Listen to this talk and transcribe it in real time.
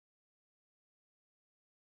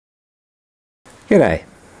G'day.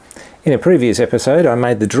 In a previous episode I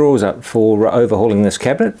made the drawers up for overhauling this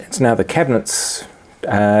cabinet. It's now the cabinet's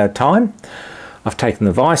time. I've taken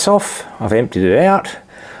the vise off, I've emptied it out.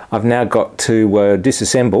 I've now got to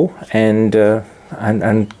disassemble and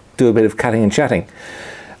do a bit of cutting and shutting.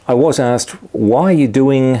 I was asked, why are you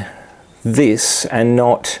doing this and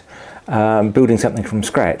not building something from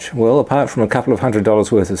scratch? Well, apart from a couple of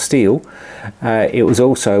 $100 worth of steel, it was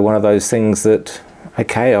also one of those things that,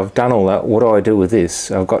 okay, I've done all that, what do I do with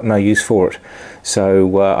this? I've got no use for it.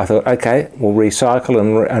 So I thought, okay, we'll recycle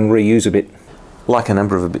and reuse a bit. Like a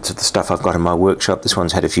number of bits of the stuff I've got in my workshop, this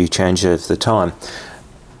one's had a few changes over the time.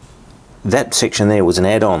 That section there was an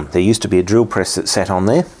add-on. There used to be a drill press that sat on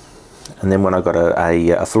there, and then when I got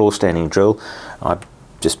a floor standing drill, I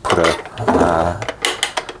just put a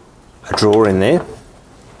drawer in there.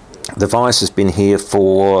 The vise has been here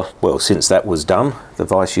for, well, since that was done. The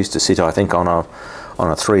vise used to sit, I think, on a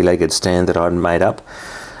three-legged stand that I'd made up.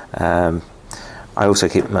 I also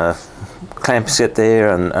keep my clamp set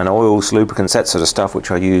there and oils, lubricants, that sort of stuff,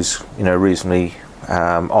 which I use, you know, reasonably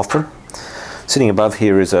often. Sitting above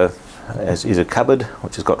here is a cupboard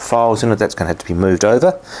which has got files in it. That's going to have to be moved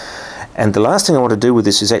over. And the last thing I want to do with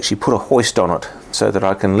this is actually put a hoist on it so that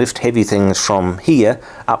I can lift heavy things from here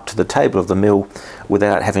up to the table of the mill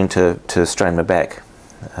without having to strain my back.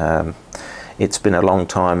 It's been a long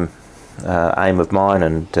time aim of mine,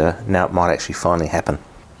 and now it might actually finally happen.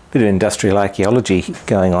 Bit of industrial archaeology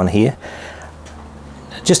going on here.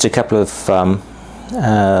 Just a couple of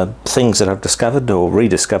things that I've discovered or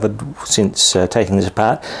rediscovered since taking this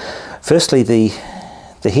apart. Firstly, the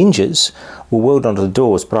hinges were welded onto the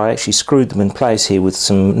doors, but I actually screwed them in place here with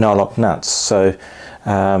some no-lock nuts. So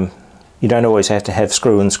you don't always have to have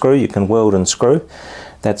screw and screw. You can weld and screw.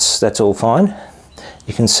 That's all fine.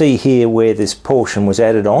 You can see here where this portion was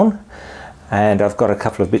added on, and I've got a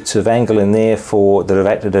couple of bits of angle in there that have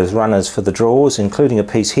acted as runners for the drawers, including a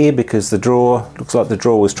piece here because the drawer looks like the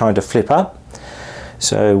drawer was trying to flip up.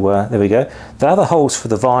 So there we go. The other holes for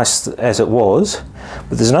the vise as it was,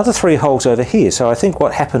 but there's another 3 holes over here. So I think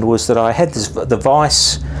what happened was that I had the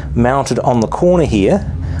vise mounted on the corner here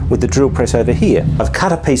with the drill press over here. I've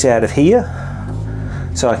cut a piece out of here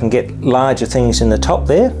so I can get larger things in the top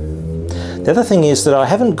there. The other thing is that I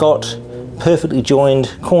haven't got perfectly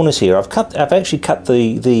joined corners here. I've actually cut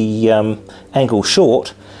the angle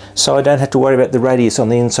short, so I don't have to worry about the radius on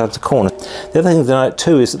the inside of the corner. The other thing to note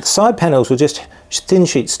too is that the side panels were just thin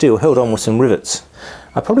sheet steel held on with some rivets.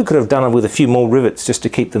 I probably could have done it with a few more rivets just to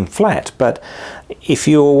keep them flat, but if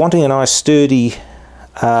you're wanting a nice sturdy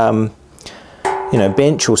you know,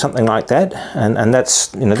 bench or something like that, and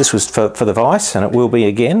that's, you know, this was for the vise and it will be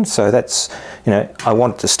again, so that's, you know, I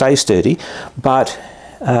want it to stay sturdy, but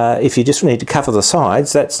if you just need to cover the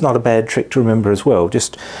sides, that's not a bad trick to remember as well.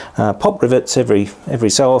 Just pop rivets every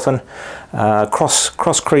so often,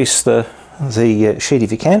 cross crease the sheet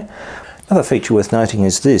if you can. Another feature worth noting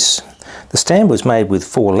is this. The stand was made with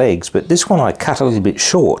 4 legs, but this one I cut a little bit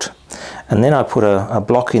short, and then I put a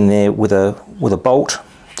block in there with a bolt,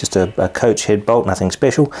 just a coach head bolt, nothing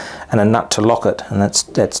special, and a nut to lock it, and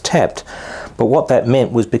that's tapped. But what that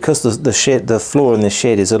meant was, because the floor in this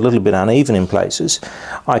shed is a little bit uneven in places,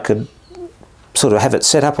 I could sort of have it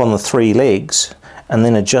set up on the 3 legs and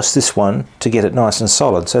then adjust this one to get it nice and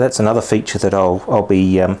solid. So that's another feature that I'll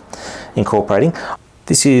be incorporating.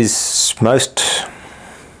 This is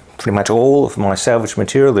pretty much all of my salvage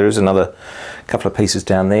material. There is another couple of pieces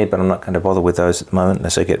down there, but I'm not going to bother with those at the moment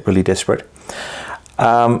unless I get really desperate.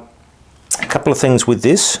 A couple of things with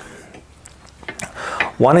this.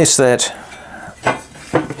 One is that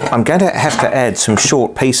I'm going to have to add some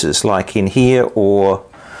short pieces like in here or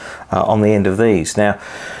on the end of these. Now,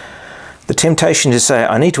 the temptation is to say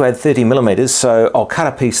I need to add 30 millimeters, so I'll cut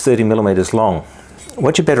a piece 30 millimeters long.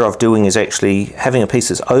 What you're better off doing is actually having a piece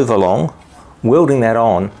that's over long, welding that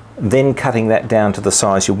on, then cutting that down to the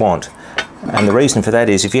size you want. And the reason for that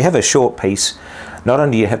is, if you have a short piece, not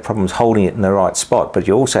only do you have problems holding it in the right spot, but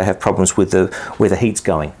you also have problems with where the heat's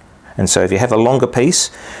going. And so if you have a longer piece,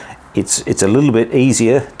 it's a little bit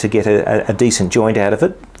easier to get a decent joint out of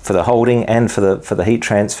it for the holding and for the heat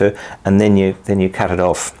transfer, and then you cut it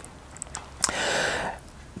off.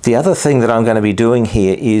 The other thing that I'm going to be doing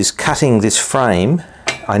here is cutting this frame.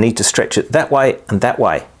 I need to stretch it that way and that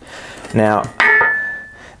way. Now,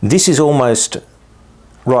 this is almost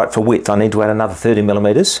right for width. I need to add another 30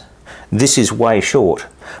 millimeters. This is way short.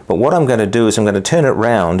 But what I'm going to do is I'm going to turn it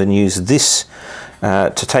round and use this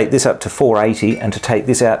to take this up to 480 and to take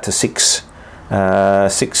this out to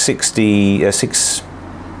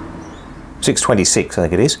 626, I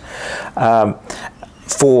think it is,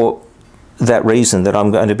 for that reason that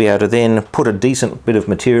I'm going to be able to then put a decent bit of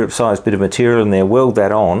material, sized bit of material in there, weld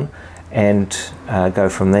that on, and go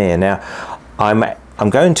from there. Now, I'm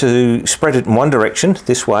going to spread it in one direction,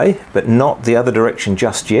 this way, but not the other direction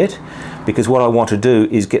just yet, because what I want to do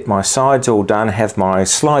is get my sides all done, have my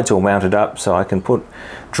slides all mounted up so I can put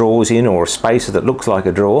drawers in, or a spacer that looks like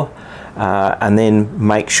a drawer, and then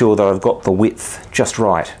make sure that I've got the width just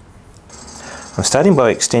right. I'm starting by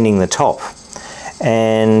extending the top,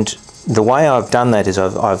 and the way I've done that is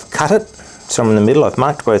I've cut it, so I'm in the middle, I've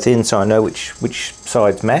marked both ends so I know which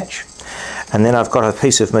sides match, and then I've got a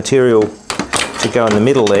piece of material to go in the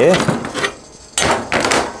middle there.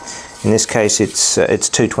 In this case it's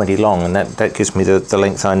 220 long, and that gives me the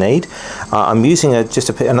length I need. I'm using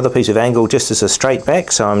another piece of angle just as a straight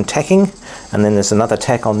back, so I'm tacking, and then there's another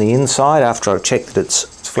tack on the inside after I've checked that it's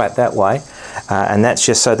flat that way, and that's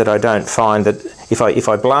just so that I don't find that if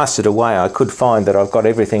I blast it away, I could find that I've got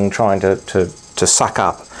everything trying to suck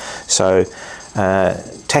up. So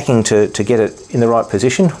tacking to get it in the right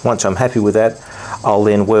position. Once I'm happy with that, I'll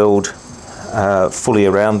then weld fully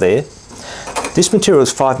around there. This material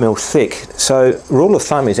is 5mm thick, so rule of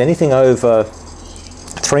thumb is anything over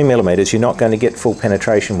 3mm you're not going to get full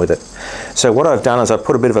penetration with it. So what I've done is I've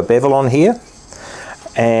put a bit of a bevel on here,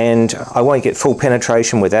 and I won't get full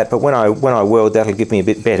penetration with that, but when I weld, that'll give me a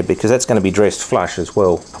bit better, because that's going to be dressed flush as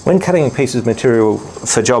well. When cutting pieces of material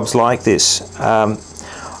for jobs like this,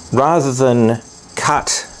 rather than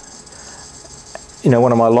cut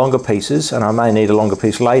one of my longer pieces, and I may need a longer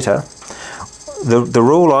piece later, the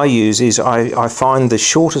rule I use is I find the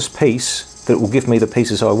shortest piece that will give me the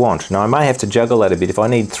pieces I want. Now I may have to juggle that a bit. If I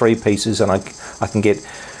need 3 pieces and I can get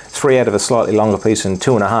 3 out of a slightly longer piece and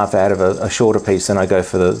 2.5 out of a shorter piece, then I go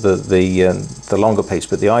for the longer piece.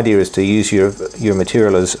 But the idea is to use your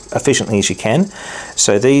material as efficiently as you can.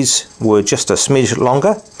 So these were just a smidge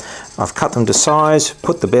longer. I've cut them to size,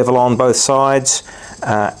 put the bevel on both sides,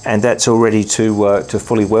 and that's all ready to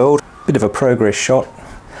fully weld. Bit of a progress shot.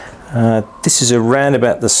 This is around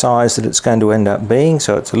about the size that it's going to end up being,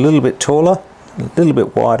 so it's a little bit taller, a little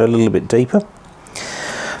bit wider, a little bit deeper.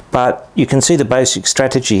 But you can see the basic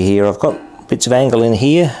strategy here. I've got bits of angle in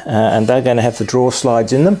here, and they're going to have the drawer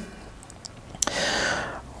slides in them.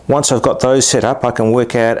 Once I've got those set up, I can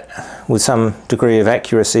work out with some degree of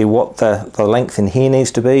accuracy what the length in here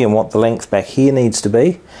needs to be and what the length back here needs to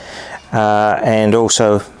be, and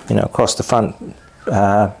also across the front,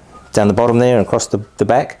 down the bottom there and across the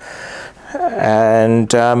back, and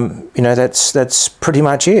that's pretty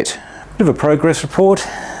much it. Bit of a progress report.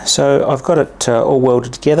 So I've got it all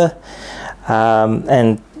welded together,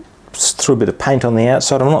 and threw a bit of paint on the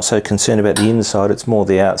outside. I'm not so concerned about the inside, it's more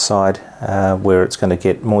the outside where it's going to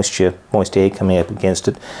get moist air coming up against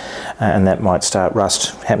it, and that might start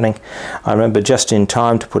rust happening. I remember just in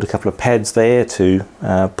time to put a couple of pads there to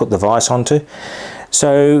put the vise onto.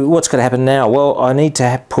 So what's going to happen now? Well, I need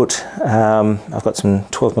to put, I've got some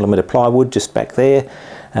 12mm plywood just back there,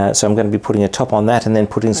 so I'm going to be putting a top on that, and then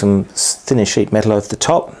putting some thinner sheet metal over the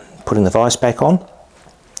top, putting the vise back on.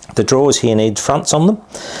 The drawers here need fronts on them,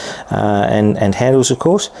 and handles of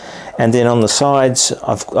course, and then on the sides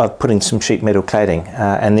I've put in some sheet metal cladding,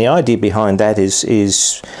 and the idea behind that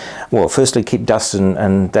is well, firstly keep dust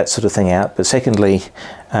and that sort of thing out, but secondly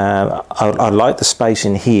I like the space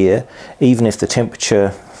in here, even if the temperature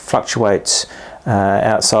fluctuates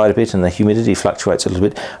outside a bit and the humidity fluctuates a little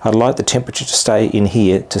bit. I'd like the temperature to stay in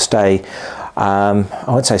here, to stay I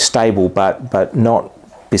won't say stable, but not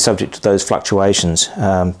be subject to those fluctuations,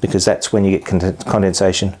 because that's when you get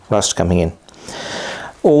condensation, rust coming in.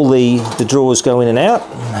 All the drawers go in and out,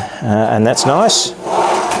 and that's nice.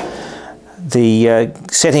 The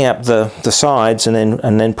setting up the sides and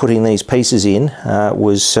then putting these pieces in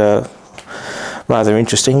was rather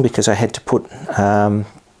interesting, because I had to put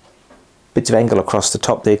bits of angle across the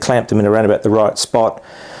top there, clamp them in around about the right spot,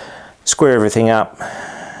 square everything up,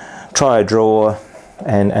 try a drawer,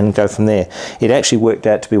 and go from there. It actually worked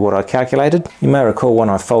out to be what I calculated. You may recall when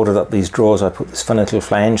I folded up these drawers, I put this funny little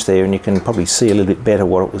flange there, and you can probably see a little bit better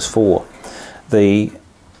what it was for. The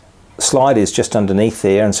slide is just underneath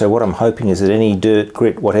there, and so what I'm hoping is that any dirt,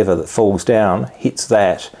 grit, whatever that falls down hits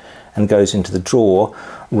that and goes into the drawer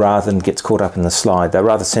rather than gets caught up in the slide. They're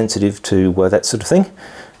rather sensitive to that sort of thing,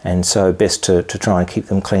 and so best to try and keep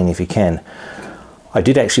them clean if you can. I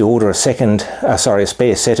did actually order a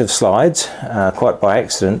spare set of slides, quite by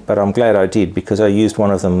accident, but I'm glad I did, because I used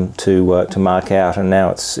one of them to mark out, and now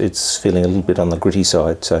it's feeling a little bit on the gritty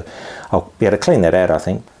side, so I'll be able to clean that out, I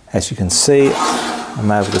think. As you can see, I'm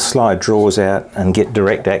able to slide drawers out and get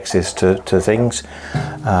direct access to things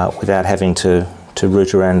without having to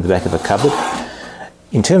root around the back of a cupboard.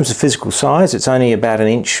 In terms of physical size, it's only about an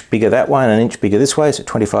inch bigger that way and an inch bigger this way. It's at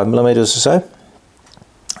 25mm or so.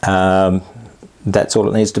 That's all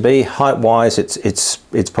it needs to be. Height wise, it's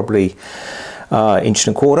probably inch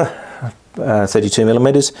and a quarter,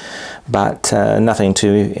 32mm, but nothing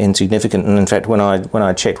too insignificant. And in fact, when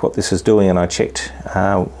I checked what this is doing, and I checked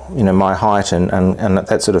you know, my height and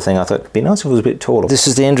that sort of thing, I thought it'd be nice if it was a bit taller. This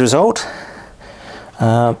is the end result.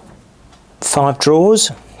 5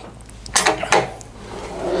 drawers.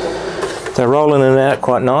 They're rolling in and out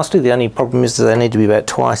quite nicely. The only problem is that they need to be about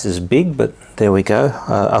twice as big, but there we go.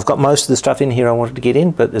 I've got most of the stuff in here I wanted to get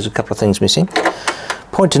in, but there's a couple of things missing.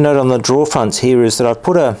 Point to note on the drawer fronts here is that I've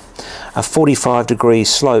put a 45-degree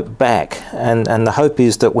slope back, and the hope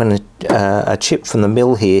is that when a chip from the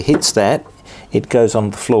mill here hits that, it goes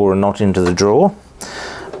on the floor and not into the drawer.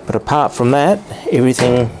 But apart from that,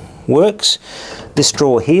 everything works. This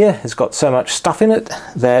drawer here has got so much stuff in it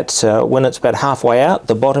that when it's about halfway out,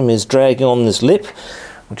 the bottom is dragging on this lip,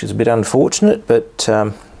 which is a bit unfortunate, but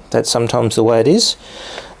that's sometimes the way it is.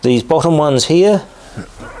 These bottom ones here,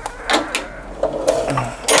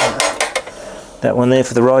 that one there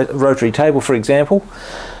for the rotary table, for example,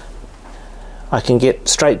 I can get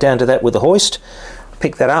straight down to that with the hoist,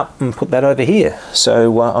 pick that up and put that over here.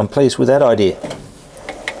 So I'm pleased with that idea.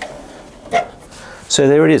 So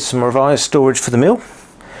there it is, some revised storage for the mill.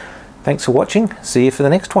 Thanks for watching. See you for the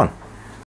next one.